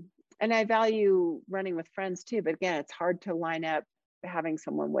 Um, and I value running with friends too, but again, it's hard to line up having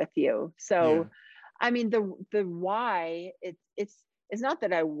someone with you. Yeah. So, I mean, the why it's not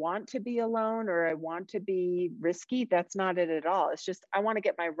that I want to be alone or I want to be risky. That's not it at all. It's just I want to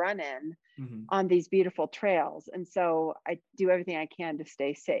get my run in Mm-hmm. on these beautiful trails, and so I do everything I can to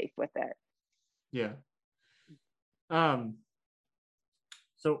stay safe with it. Yeah. Um,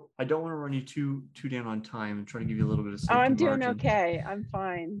 so I don't want to run you too down on time and try to give you a little bit of Oh, safety I'm doing margin. okay. I'm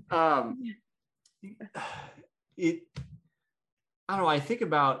fine. Um, it I don't know. I think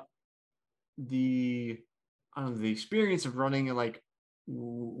about the I don't know, the experience of running, and like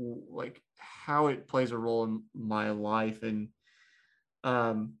how it plays a role in my life, and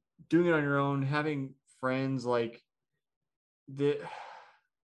um, doing it on your own, having friends, like the.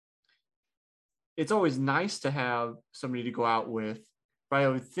 It's always nice to have somebody to go out with, but I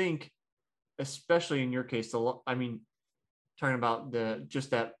would think, especially in your case, I mean, talking about the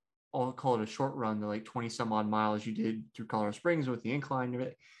just that, I'll call it a short run, the like 20 some odd miles you did through Colorado Springs with the incline of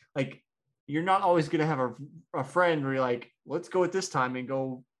it, like you're not always going to have a friend where you're like, let's go at this time and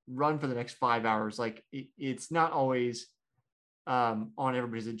go run for the next 5 hours. Like it's not always on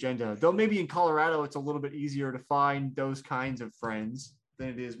everybody's agenda, though. Maybe in Colorado it's a little bit easier to find those kinds of friends than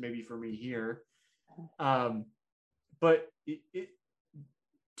it is maybe for me here. But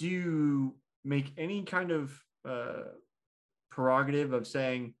do you make any kind of prerogative of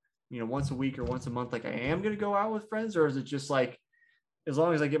saying, once a week or once a month, like I am going to go out with friends, or is it just like, as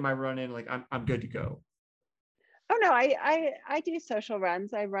long as I get my run in, like I'm good to go? Oh no, I do social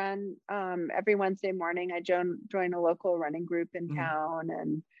runs. I run every Wednesday morning. I join a local running group in Mm-hmm. town,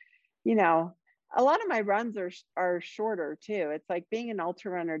 and you know, a lot of my runs are shorter too. It's like being an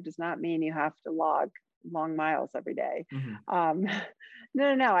ultra runner does not mean you have to log long miles every day. Mm-hmm.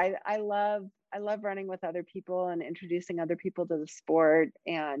 No. I love running with other people and introducing other people to the sport,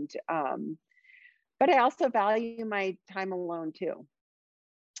 and but I also value my time alone too.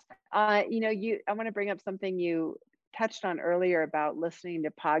 I want to bring up something you touched on earlier about listening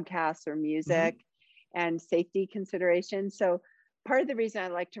to podcasts or Mm-hmm. music and safety considerations. So part of the reason I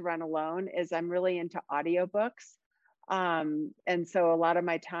like to run alone is I'm really into audiobooks. And so a lot of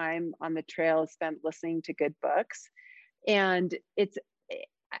my time on the trail is spent listening to good books. And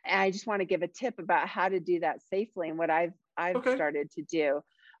I just want to give a tip about how to do that safely and what I've Okay. started to do.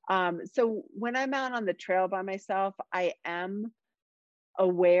 So when I'm out on the trail by myself, I am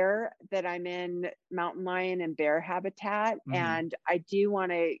aware that I'm in mountain lion and bear habitat. Mm-hmm. And I do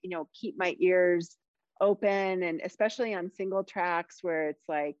want to, keep my ears open, and especially on single tracks where it's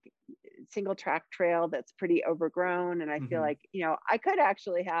like single track trail that's pretty overgrown. And I feel like, I could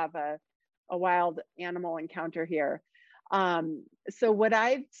actually have a wild animal encounter here. So what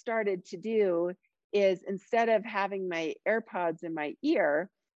I've started to do is, instead of having my AirPods in my ear,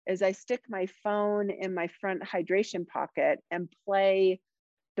 is I stick my phone in my front hydration pocket and play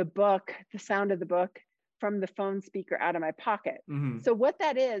the sound of the book from the phone speaker out of my pocket. So what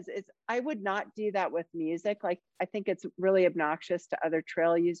that is I would not do that with music. Like, I think it's really obnoxious to other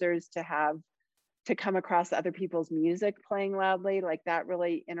trail users to come across other people's music playing loudly. Like, that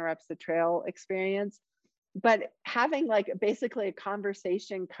really interrupts the trail experience. But having like basically a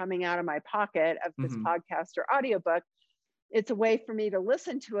conversation coming out of my pocket of this podcast or audiobook, it's a way for me to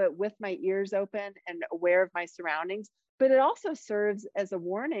listen to it with my ears open and aware of my surroundings. But it also serves as a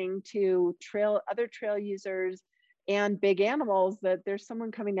warning to other trail users and big animals that there's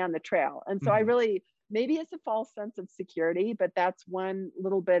someone coming down the trail. And so I really, maybe it's a false sense of security, but that's one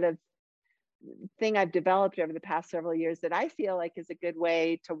little bit of thing I've developed over the past several years that I feel like is a good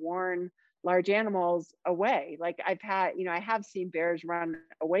way to warn large animals away. Like, I have seen bears run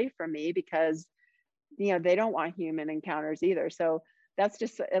away from me because, they don't want human encounters either. So that's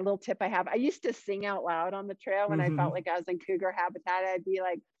just a little tip I have. I used to sing out loud on the trail when I felt like I was in cougar habitat.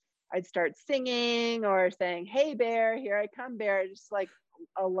 I'd start singing or saying, "Hey bear, here I come, bear," just like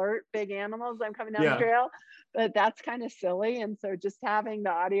alert big animals I'm coming down the trail. But that's kind of silly. And so just having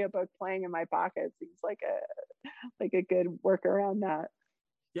the audiobook playing in my pocket seems like a good work around that.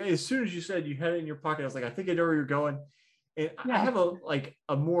 Yeah, as soon as you said you had it in your pocket, I was like, I think I know where you're going. And I have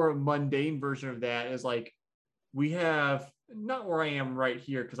a more mundane version of that. Is like, we have, not where I am right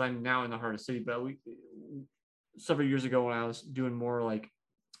here because I'm now in the heart of the city, but several years ago when I was doing more like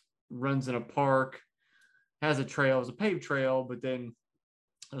runs in a park, has a trail, it was a paved trail, but then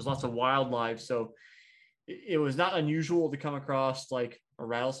there's lots of wildlife. So it was not unusual to come across like a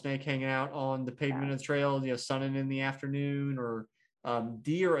rattlesnake hanging out on the pavement of the trail, sunning in the afternoon, or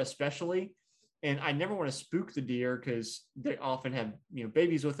deer especially. And I never want to spook the deer because they often have,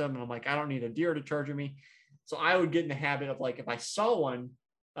 babies with them. And I'm like, I don't need a deer to charge at me. So I would get in the habit of, like, if I saw one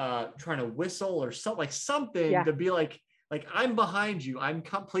trying to whistle or something to be like I'm behind you.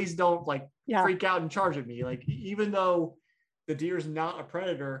 Please don't freak out and charge at me. Like, even though the deer is not a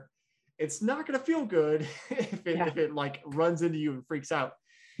predator, it's not going to feel good if it like runs into you and freaks out.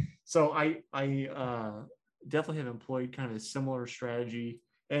 So I definitely have employed kind of a similar strategy.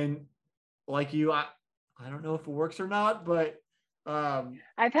 And like you, I don't know if it works or not, but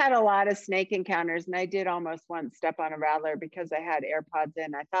I've had a lot of snake encounters, and I did almost once step on a rattler because I had AirPods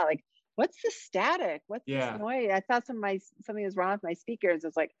in. I thought, like, what's the static? What's this noise? I thought something was wrong with my speakers.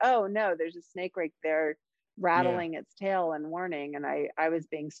 It's like, oh no, there's a snake right there rattling its tail and warning. And I was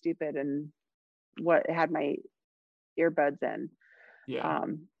being stupid and had my earbuds in.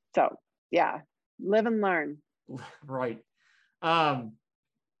 So live and learn. Right.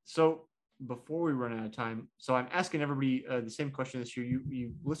 So before we run out of time, so I'm asking everybody the same question this year.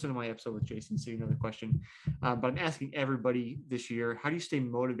 You listened to my episode with Jason, so you know the question. But I'm asking everybody this year, how do you stay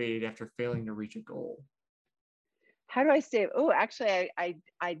motivated after failing to reach a goal? How do I stay? Oh, actually,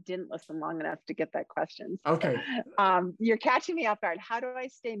 I didn't listen long enough to get that question. So, okay. You're catching me off guard. How do I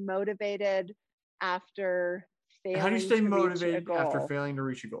stay motivated after failing? How do you stay motivated after failing to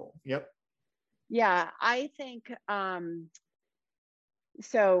reach a goal? Yep. Yeah, I think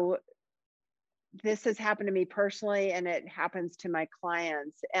so. This has happened to me personally, and it happens to my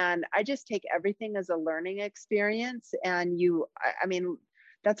clients. And I just take everything as a learning experience. And I mean,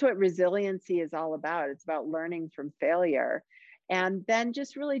 that's what resiliency is all about. It's about learning from failure, and then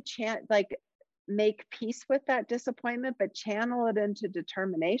just really make peace with that disappointment, but channel it into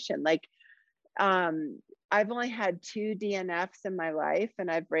determination. Like, I've only had 2 DNFs in my life, and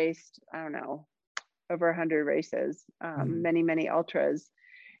I've raced, I don't know, over 100 races, many, many ultras.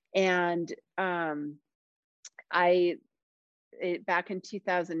 And back in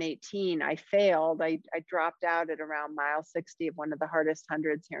 2018, I failed. I dropped out at around mile 60 of one of the hardest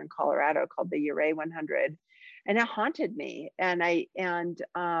hundreds here in Colorado called the Ouray 100, and it haunted me. And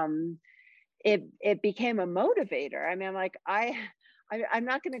it became a motivator. I mean, I'm like, I'm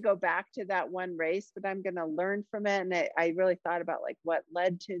not going to go back to that one race, but I'm going to learn from it. And I really thought about like what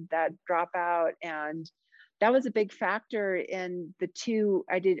led to that dropout, and that was a big factor in the 2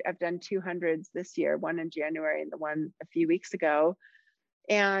 I've done 200s this year, one in January and the one a few weeks ago.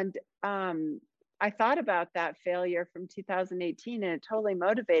 And I thought about that failure from 2018, and it totally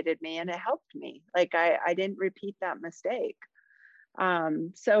motivated me, and it helped me. Like, I didn't repeat that mistake.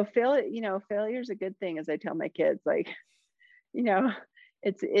 So failure is a good thing, as I tell my kids. Like,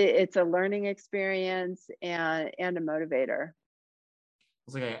 It's a learning experience and a motivator.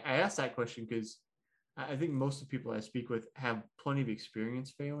 It's like I asked that question because I think most of the people I speak with have plenty of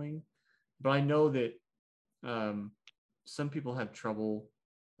experience failing, but I know that um, some people have trouble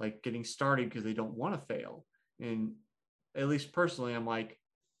like getting started because they don't want to fail. And at least personally, I'm like,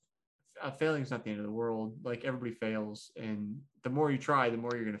 failing is not the end of the world. Like everybody fails, and the more you try, the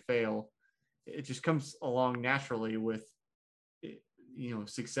more you're going to fail. It just comes along naturally with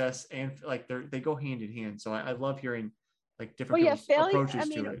success, and like they go hand in hand. So I love hearing like different Well, yeah, people's failure. I approaches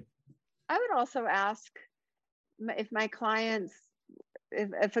mean, to it. I would also ask if my clients,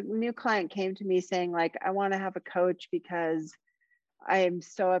 if a new client came to me saying like, I want to have a coach because I am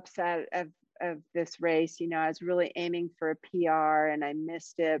so upset of this race. I was really aiming for a PR and I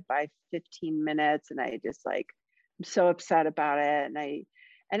missed it by 15 minutes, and I just like, I'm so upset about it.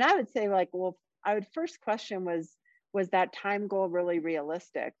 And I would say like, well, I would first question was that time goal really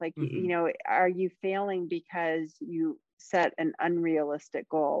realistic? Like, Mm-hmm. are you failing because you set an unrealistic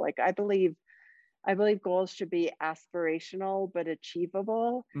goal? Like, I believe goals should be aspirational but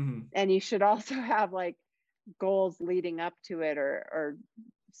achievable. Mm-hmm. And you should also have like goals leading up to it, or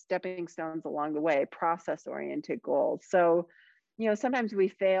stepping stones along the way, process oriented goals. So, sometimes we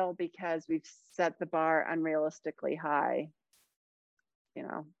fail because we've set the bar unrealistically high, you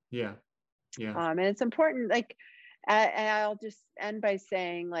know. Yeah. Yeah. And it's important, like, and I'll just end by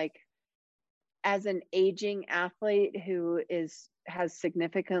saying, like, as an aging athlete who has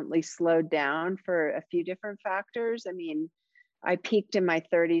significantly slowed down for a few different factors. I mean, I peaked in my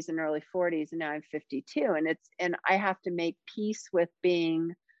 30s and early 40s, and now I'm 52, and I have to make peace with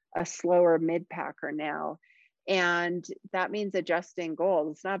being a slower mid packer now. And that means adjusting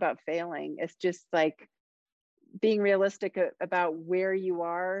goals. It's not about failing. It's just like being realistic about where you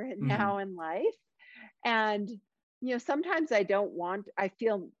are Mm-hmm. now in life. And sometimes I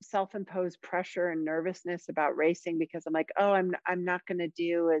feel self-imposed pressure and nervousness about racing, because I'm like, oh, I'm not going to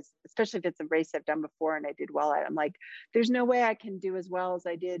do as, especially if it's a race I've done before and I did well at. I'm like, there's no way I can do as well as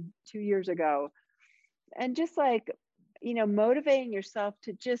I did 2 years ago. And just like, motivating yourself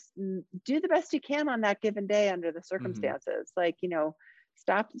to just do the best you can on that given day under the Mm-hmm. circumstances. Like,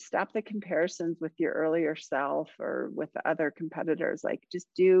 stop the comparisons with your earlier self or with the other competitors. Like, just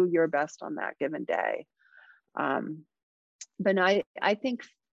do your best on that given day. But I think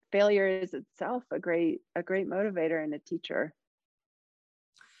failure is itself a great motivator and a teacher.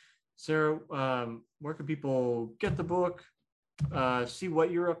 Sarah, where can people get the book, see what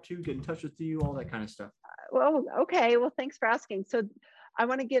you're up to, get in touch with you, all that kind of stuff? Well, okay. Well, thanks for asking. So I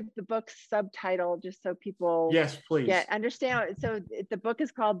want to give the book's subtitle just so people Yes, please. understand. So the book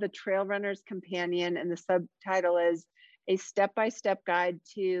is called The Trail Runner's Companion, and the subtitle is A Step-by-Step Guide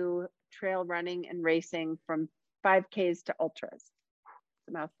to Trail Running and Racing from 5Ks to Ultras. It's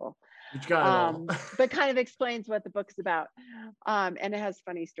a mouthful. You got it all. But kind of explains what the book's about. And it has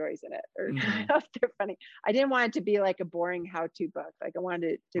funny stories in it, or Mm-hmm. they're funny. I didn't want it to be like a boring how-to book. Like, I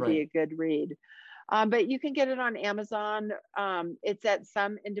wanted it to be Right. a good read. But you can get it on Amazon. It's at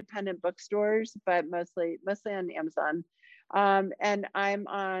some independent bookstores, but mostly on Amazon. And I'm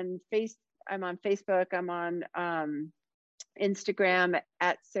on Facebook. I'm on Instagram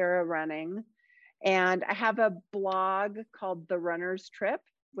at Sarah Running. And I have a blog called The Runner's Trip,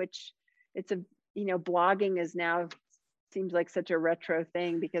 which blogging is now seems like such a retro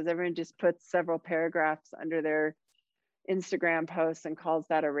thing, because everyone just puts several paragraphs under their Instagram posts and calls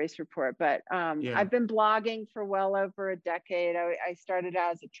that a race report. But Yeah. I've been blogging for well over a decade. I started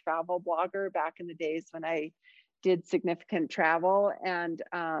out as a travel blogger back in the days when I did significant travel, and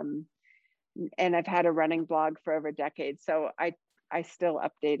I've had a running blog for over a decade. So I still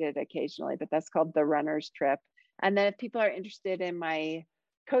update it occasionally, but that's called The Runner's Trip. And then if people are interested in my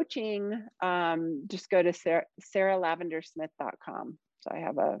coaching, just go to saralavendersmith.com. So I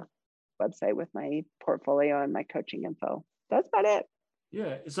have a website with my portfolio and my coaching info. That's about it.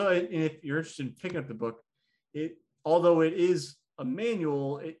 Yeah. So if you're interested in picking up the book, although it is a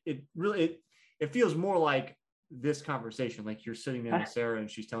manual, it really feels more like this conversation. Like you're sitting there with Sarah and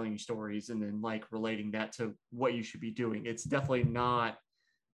she's telling you stories and then like relating that to what you should be doing. It's definitely not,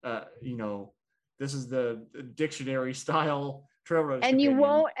 this is the dictionary style trail runner's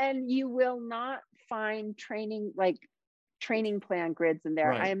companion. You will not find training plan grids in there.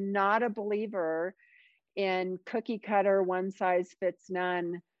 Right. I am not a believer in cookie cutter, one size fits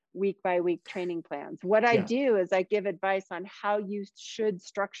none, week by week training plans. What I do is I give advice on how you should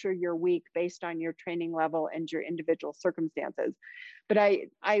structure your week based on your training level and your individual circumstances. But I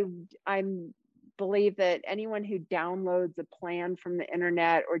believe that anyone who downloads a plan from the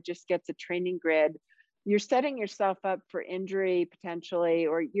internet or just gets a training grid you're setting yourself up for injury potentially,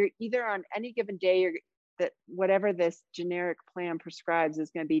 or you're either on any given day, you're that whatever this generic plan prescribes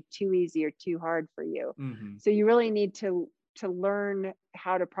is going to be too easy or too hard for you. Mm-hmm. So you really need to learn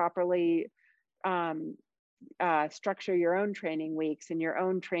how to properly um, structure your own training weeks and your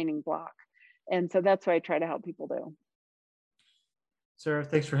own training block. And so that's what I try to help people do. Sarah,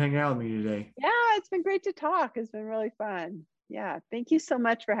 thanks for hanging out with me today. Yeah, it's been great to talk. It's been really fun. Yeah, thank you so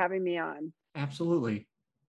much for having me on. Absolutely.